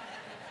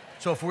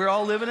 So if we're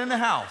all living in the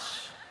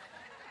house,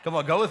 come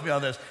on, go with me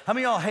on this. How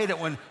many of y'all hate it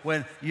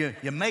when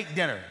you make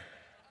dinner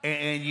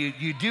and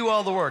you do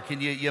all the work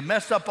and you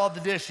messed up all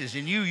the dishes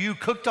and you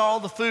cooked all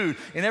the food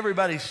and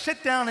everybody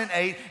sit down and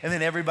ate and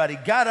then everybody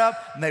got up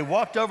and they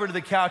walked over to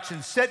the couch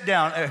and sat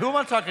down. Who am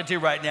I talking to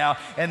right now?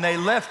 And they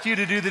left you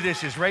to do the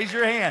dishes. Raise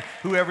your hand,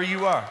 whoever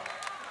you are.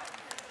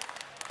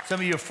 Some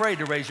of you are afraid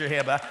to raise your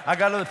hand, but I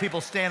got other people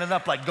standing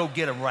up like, go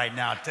get them right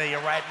now. I tell you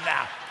right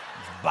now,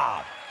 it's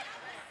Bob.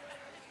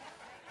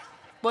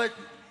 But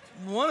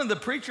one of the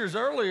preachers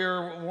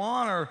earlier,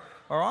 Juan or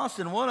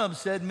Austin, one of them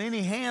said,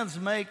 many hands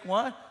make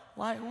what?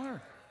 Light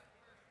work.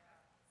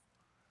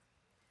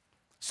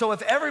 So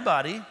if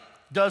everybody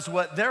does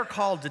what they're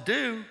called to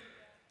do,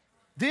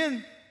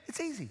 then it's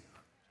easy.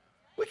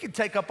 We could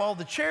take up all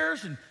the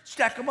chairs and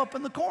stack them up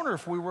in the corner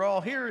if we were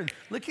all here and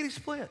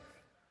lickety-split.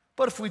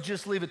 But if we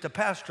just leave it to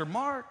Pastor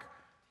Mark,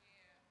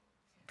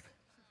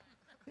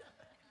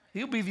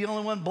 he'll be the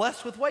only one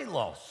blessed with weight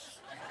loss.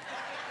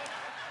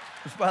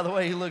 Which, by the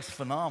way, he looks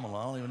phenomenal.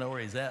 I don't even know where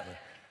he's at, but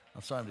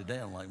I saw him today.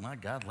 I'm like, my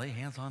God, lay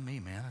hands on me,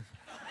 man.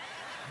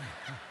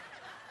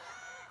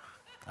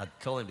 I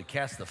told him to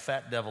cast the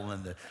fat devil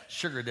and the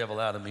sugar devil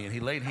out of me, and he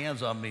laid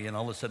hands on me, and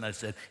all of a sudden I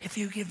said, if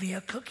you give me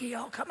a cookie,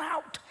 I'll come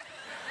out.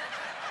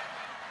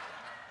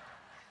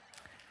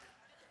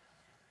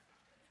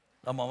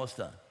 I'm almost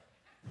done.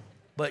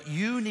 But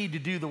you need to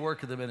do the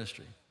work of the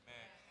ministry.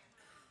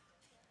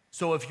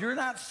 So if you're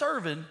not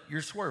serving,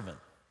 you're swerving.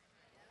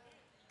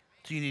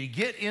 So you need to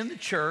get in the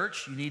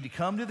church, you need to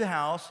come to the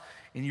house,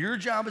 and your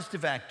job is to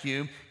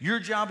vacuum, your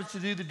job is to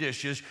do the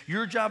dishes,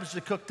 your job is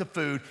to cook the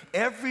food.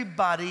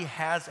 Everybody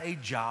has a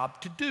job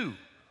to do.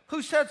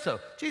 Who said so?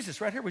 Jesus,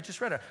 right here, we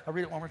just read it. I'll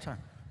read it one more time.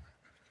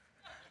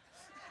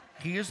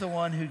 He is the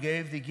one who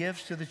gave the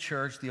gifts to the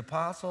church, the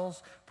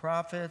apostles,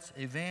 prophets,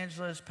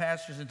 evangelists,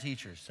 pastors, and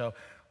teachers. So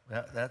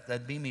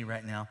that'd be me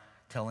right now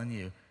telling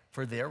you,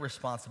 for their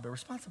responsibility.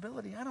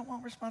 Responsibility? I don't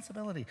want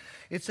responsibility.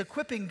 It's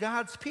equipping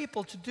God's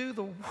people to do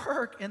the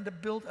work and to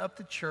build up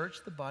the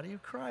church, the body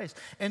of Christ.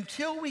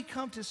 Until we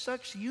come to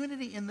such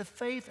unity in the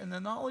faith and the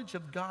knowledge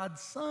of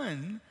God's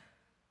Son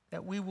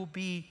that we will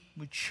be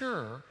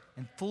mature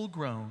and full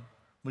grown.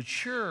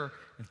 Mature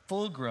and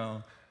full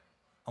grown.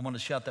 I want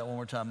to shout that one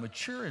more time.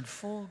 Mature and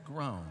full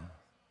grown.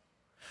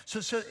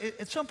 So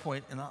at some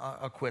point, and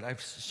I'll quit. I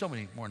have so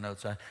many more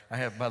notes. I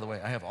have, by the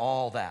way, I have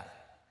all that.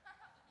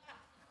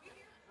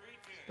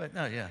 But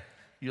no, yeah.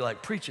 You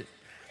like, preach it.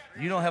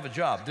 You don't have a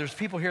job. There's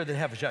people here that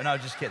have a job. No,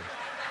 just kidding.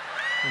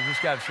 This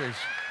guy is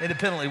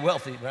independently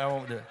wealthy, but I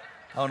won't do it.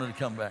 I wanted to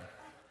come back.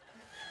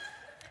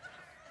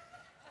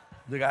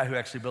 The guy who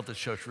actually built this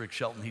church, Rick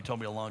Shelton, he told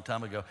me a long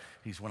time ago,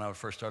 when I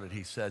first started,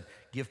 he said,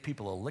 give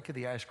people a lick of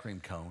the ice cream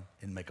cone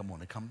and make them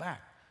want to come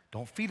back.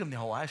 Don't feed them the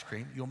whole ice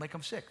cream. You'll make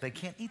them sick. They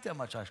can't eat that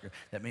much ice cream.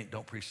 That means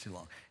don't preach too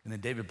long. And then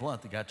David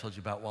Blunt, the guy I told you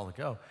about a while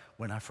ago,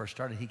 when I first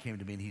started, he came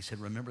to me and he said,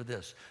 remember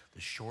this,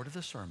 the shorter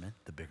the sermon,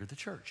 the bigger the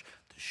church.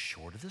 The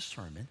shorter the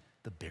sermon,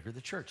 the bigger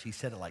the church. He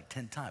said it like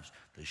 10 times.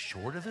 The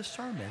shorter the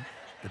sermon,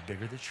 the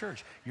bigger the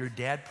church. Your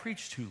dad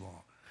preached too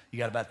long. You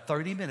got about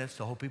 30 minutes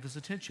to hold people's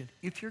attention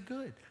if you're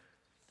good.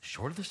 The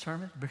shorter the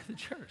sermon, the bigger the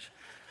church.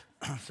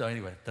 So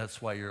anyway,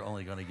 that's why you're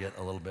only going to get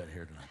a little bit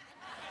here tonight.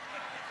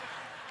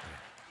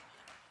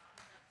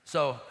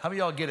 So how many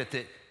of y'all get it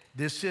that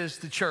this is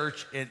the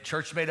church, and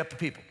church is made up of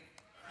people?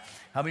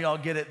 How many of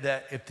y'all get it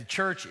that if the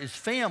church is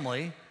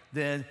family,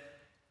 then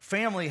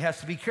family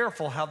has to be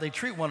careful how they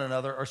treat one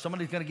another, or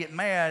somebody's going to get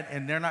mad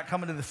and they're not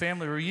coming to the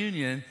family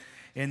reunion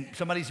and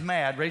somebody's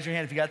mad? Raise your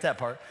hand if you got that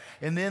part.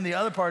 And then the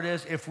other part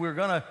is if we're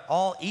going to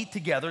all eat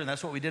together, and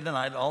that's what we did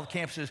tonight, all the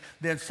campuses,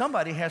 then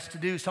somebody's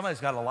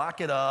got to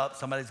lock it up.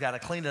 Somebody's got to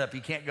clean it up.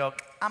 You can't go,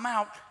 I'm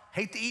out.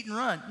 Hate to eat and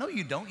run. No,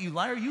 you don't, you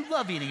liar. You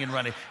love eating and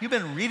running. You've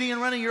been reading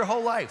and running your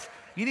whole life.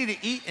 You need to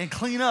eat and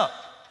clean up.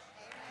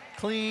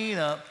 Clean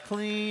up,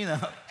 clean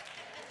up.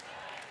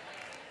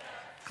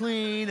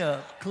 Clean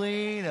up,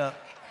 clean up.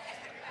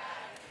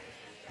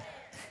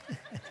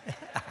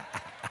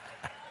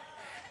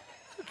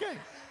 Okay.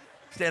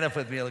 Stand up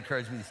with me. It'll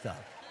encourage me to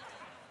stop.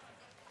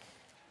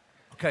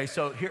 Okay,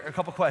 so here are a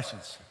couple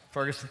questions.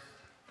 Ferguson.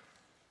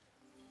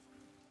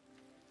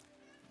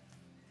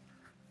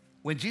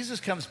 When Jesus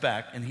comes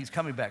back, and he's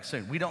coming back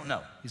soon, we don't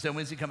know. He said,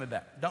 when's he coming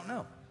back? Don't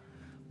know.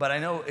 But I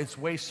know it's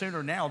way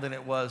sooner now than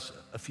it was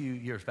a few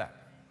years back.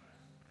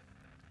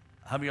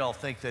 How many of y'all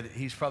think that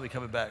he's probably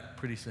coming back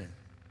pretty soon?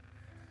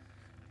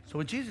 So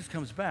when Jesus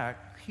comes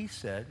back, he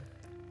said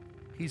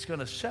he's going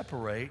to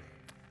separate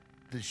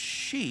the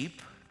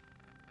sheep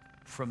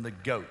from the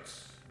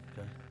goats.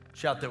 Okay?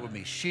 Shout that with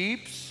me.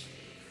 Sheeps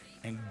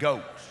and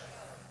goats.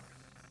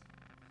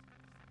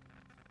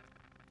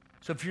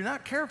 So if you're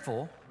not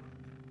careful,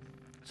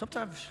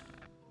 sometimes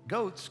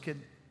goats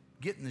can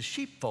get in the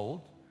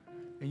sheepfold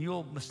and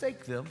you'll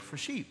mistake them for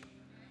sheep.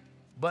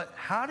 But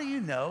how do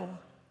you know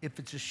if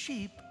it's a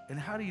sheep and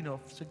how do you know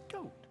if it's a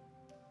goat?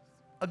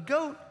 A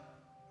goat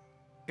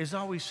is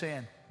always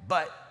saying,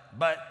 but,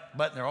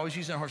 and they're always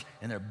using a horse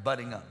and they're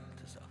butting up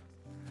to stuff.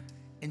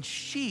 And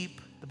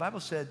sheep, the Bible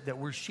said that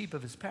we're sheep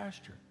of his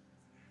pasture.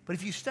 But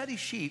if you study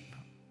sheep,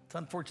 it's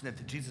unfortunate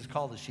that Jesus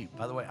called us sheep.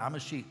 By the way, I'm a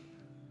sheep.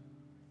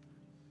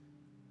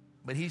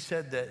 But he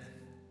said that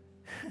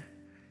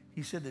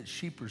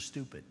sheep are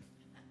stupid.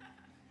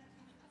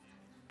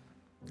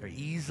 They're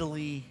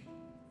easily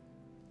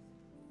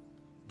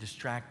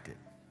distracted.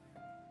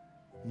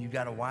 And you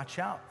got to watch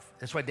out.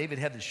 That's why David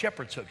had the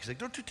shepherd's hook. He's like,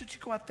 don't you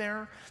go out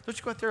there. Don't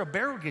you go out there. A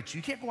bear will get you.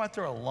 You can't go out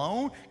there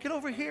alone. Get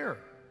over here.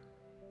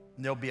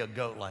 And there'll be a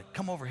goat like,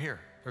 come over here.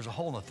 There's a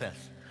hole in the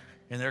fence.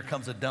 And there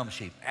comes a dumb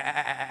sheep.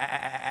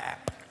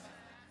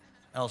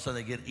 All of a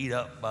sudden they get eat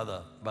up by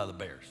the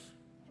bears.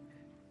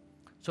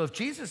 So if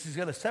Jesus is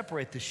going to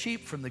separate the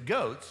sheep from the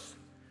goats,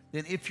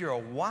 then if you're a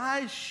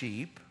wise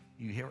sheep,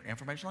 you hear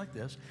information like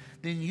this,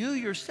 then you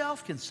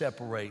yourself can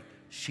separate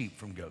sheep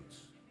from goats.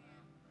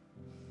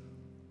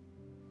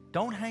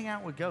 Don't hang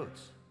out with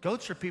goats.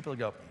 Goats are people who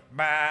go,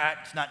 but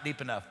it's not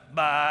deep enough,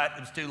 but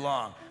it's too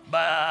long, but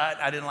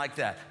I didn't like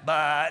that, but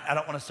I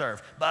don't want to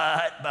serve,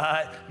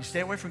 but. You stay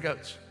away from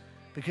goats.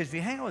 Because if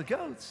you hang out with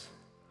goats,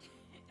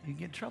 you can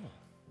get in trouble.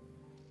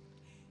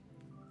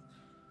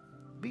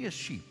 Be a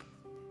sheep.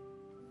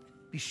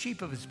 Be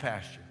sheep of his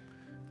pasture.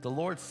 The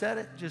Lord said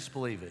it, just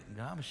believe it.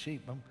 I'm a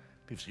sheep.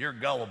 People say, you're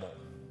gullible.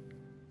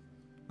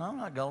 No, I'm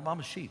not gullible. I'm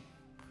a sheep.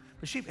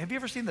 The sheep, have you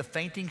ever seen the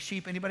fainting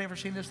sheep? Anybody ever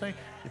seen this thing?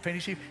 The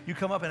fainting sheep? You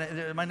come up,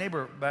 and my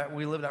neighbor,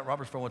 we lived at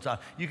Robertsville one time,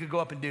 you could go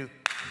up and do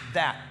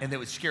that, and they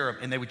would scare them,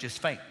 and they would just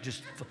faint.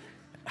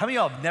 How many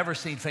of y'all have never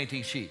seen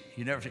fainting sheep?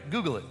 You never seen?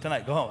 Google it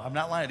tonight. Go home. I'm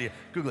not lying to you.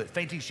 Google it.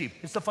 Fainting sheep.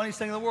 It's the funniest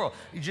thing in the world.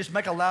 You just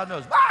make a loud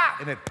noise,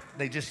 and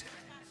they just,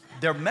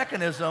 their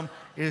mechanism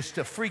is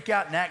to freak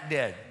out and act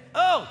dead.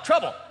 Oh,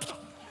 trouble.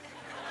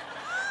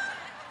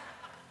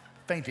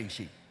 Fainting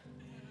sheep.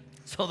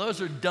 So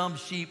those are dumb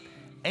sheep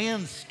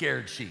and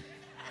scared sheep.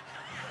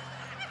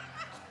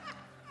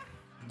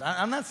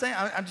 I'm not saying,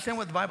 I'm just saying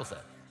what the Bible said.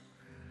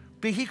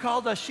 But he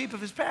called us sheep of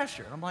his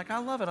pasture. And I'm like, I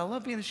love it. I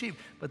love being a sheep.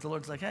 But the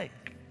Lord's like, hey,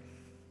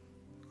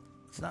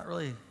 it's not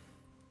really,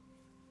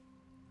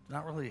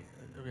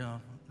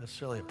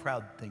 necessarily a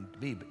proud thing to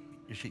be, but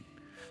you're sheep.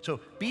 So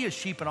be a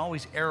sheep and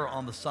always err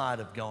on the side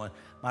of going,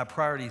 my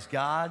priority is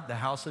God, the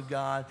house of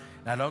God,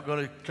 and I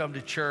don't come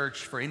to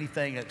church for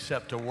anything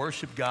except to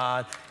worship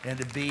God and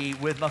to be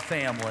with my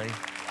family.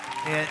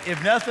 And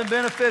if nothing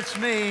benefits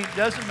me,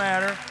 doesn't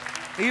matter.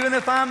 Even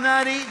if I'm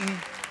not eating,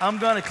 I'm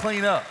going to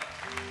clean up.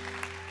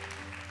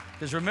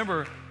 Because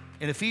remember,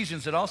 in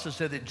Ephesians, it also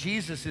said that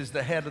Jesus is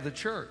the head of the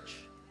church.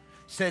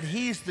 It said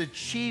he's the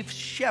chief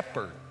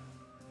shepherd.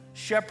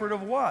 Shepherd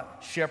of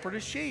what? Shepherd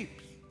of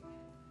sheep.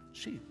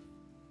 Sheep.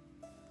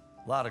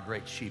 A lot of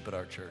great sheep at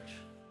our church.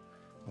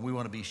 And we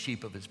want to be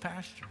sheep of his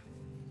pasture.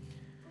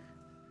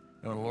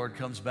 And when the Lord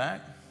comes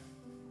back,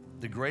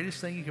 the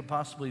greatest thing you can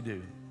possibly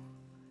do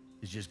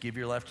is just give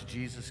your life to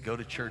Jesus, go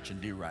to church,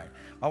 and do right.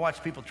 I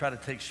watch people try to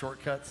take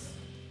shortcuts,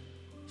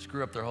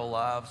 screw up their whole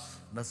lives,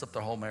 mess up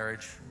their whole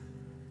marriage.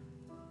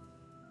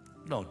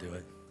 Don't do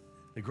it.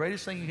 The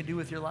greatest thing you can do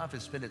with your life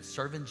is spend it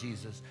serving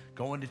Jesus,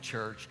 going to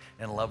church,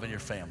 and loving your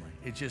family.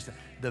 It's just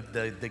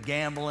the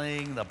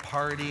gambling, the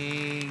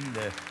partying,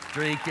 the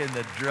drinking,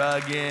 the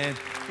drugging.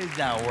 It's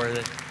not worth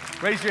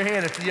it. Raise your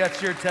hand if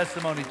that's your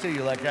testimony too.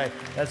 You're like, hey,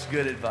 that's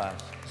good advice.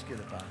 It's good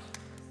advice.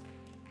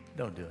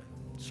 Don't do it.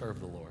 Serve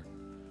the Lord.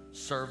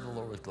 Serve the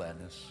Lord with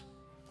gladness.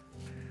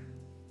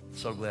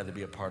 So glad to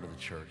be a part of the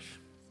church.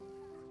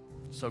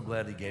 So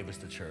glad he gave us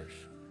the church.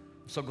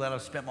 I'm so glad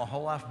I've spent my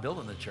whole life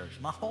building the church.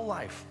 My whole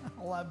life,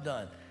 all I've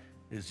done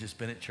is just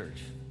been at church.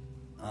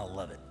 I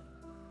love it.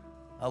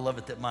 I love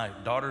it that my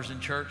daughter's in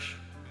church,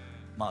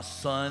 my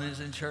son is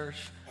in church,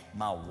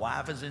 my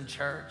wife is in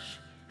church.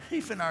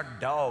 Even our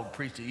dog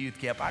preached at youth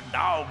camp. Our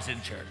dog's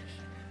in church.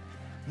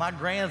 My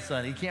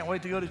grandson, he can't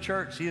wait to go to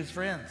church, see his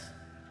friends.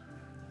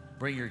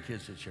 Bring your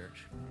kids to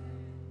church.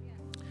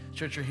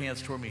 Stretch your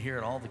hands toward me here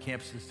at all the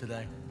campuses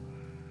today.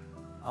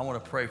 I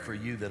want to pray for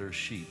you that are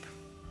sheep.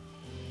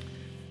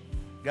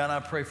 God,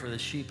 I pray for the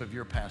sheep of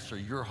your pastor,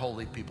 your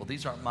holy people.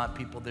 These aren't my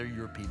people, they're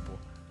your people.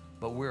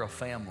 But we're a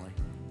family.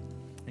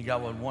 And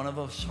God, when one of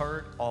us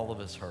hurt, all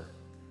of us hurt.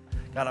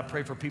 God, I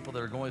pray for people that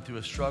are going through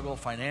a struggle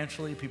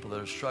financially, people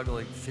that are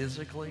struggling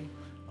physically,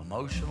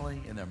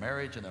 emotionally, in their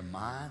marriage, in their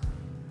mind.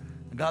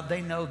 And God,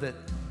 they know that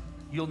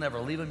you'll never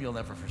leave them, you'll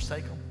never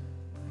forsake them.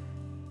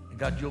 And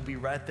God, you'll be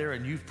right there,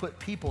 and you've put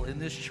people in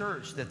this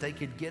church that they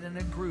could get in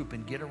a group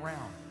and get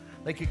around.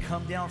 They could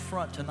come down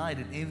front tonight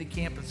at any of the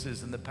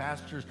campuses, and the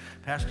pastors,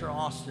 Pastor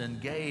Austin,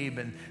 Gabe,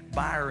 and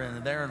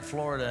Byron there in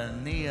Florida,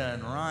 and Nia,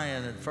 and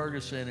Ryan, and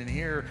Ferguson, and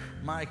here,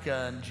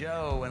 Micah, and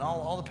Joe, and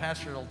all the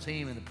pastoral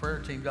team and the prayer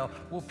team. God,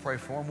 we'll pray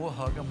for them, we'll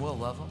hug them, we'll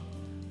love them.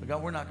 But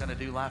God, we're not going to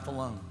do life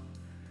alone.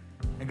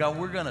 And God,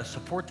 we're going to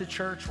support the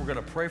church, we're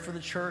going to pray for the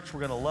church, we're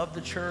going to love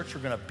the church,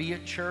 we're going to be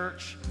at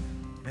church.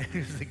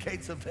 Because the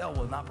gates of hell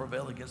will not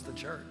prevail against the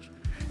church.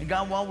 And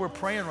God, while we're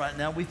praying right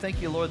now, we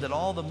thank you, Lord, that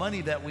all the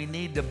money that we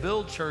need to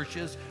build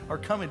churches are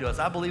coming to us.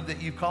 I believe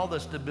that you called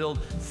us to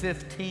build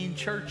 15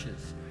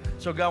 churches.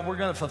 So God, we're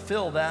going to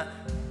fulfill that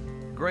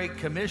great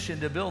commission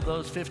to build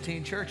those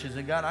 15 churches.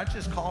 And God, I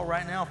just call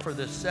right now for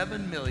the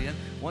 7 million,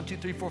 1, 2,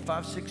 3, 4,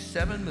 5, 6,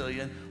 7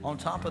 million on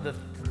top of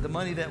the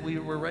money that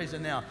we're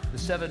raising now. The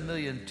 7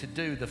 million to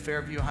do the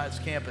Fairview Heights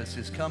campus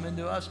is coming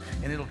to us,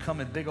 and it'll come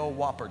in big old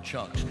whopper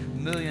chunks, $1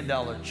 million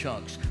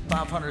chunks,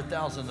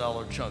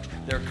 $500,000 chunks.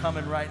 They're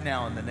coming right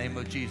now in the name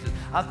of Jesus.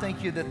 I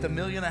thank you that the $1.5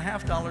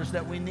 million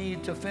that we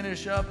need to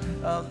finish up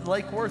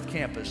Lake Worth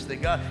campus,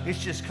 that God, it's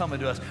just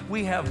coming to us.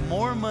 We have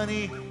more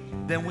money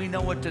than we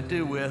know what to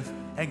do with.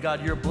 And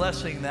God, you're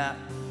blessing that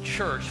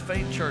church,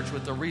 Faith Church,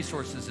 with the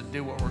resources to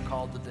do what we're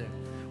called to do.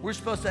 We're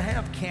supposed to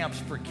have camps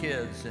for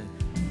kids and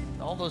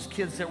all those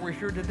kids that were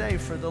here today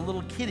for the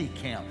little kiddie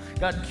camp.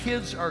 God,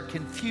 kids are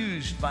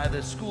confused by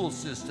the school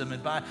system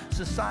and by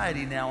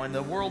society now, and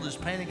the world is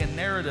painting a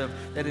narrative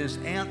that is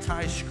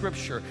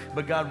anti-scripture.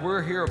 But God,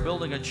 we're here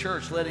building a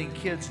church, letting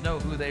kids know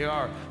who they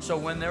are. So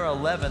when they're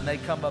 11, they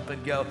come up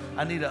and go,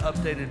 I need an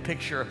updated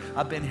picture.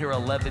 I've been here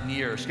 11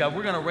 years. God,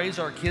 we're going to raise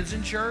our kids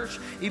in church,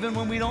 even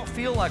when we don't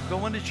feel like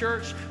going to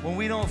church, when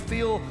we don't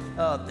feel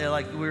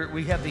like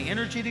we have the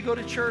energy to go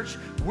to church.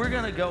 We're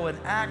going to go and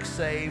act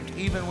saved,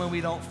 even when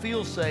we don't feel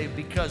saved,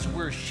 because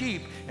we're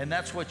sheep, and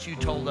that's what you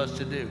told us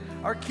to do.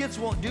 Our kids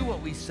won't do what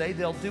we say,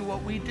 they'll do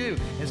what we do.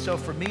 And so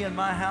for me and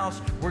my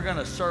house, we're going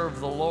to serve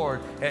the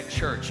Lord at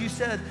church. You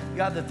said,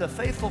 God, that the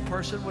faithful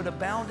person would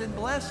abound in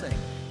blessing.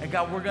 And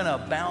God, we're going to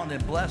abound in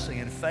blessing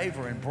and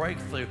favor and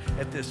breakthrough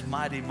at this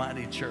mighty,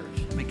 mighty church.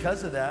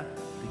 Because of that,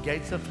 the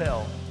gates of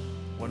hell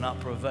will not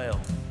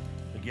prevail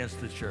against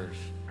the church.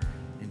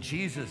 In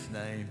Jesus'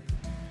 name.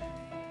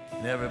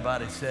 And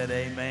everybody said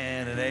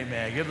amen and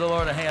amen. Give the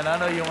Lord a hand. I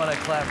know you want to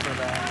clap for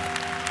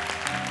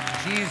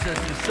that.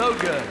 Jesus is so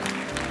good.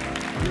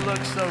 He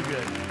looks so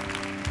good.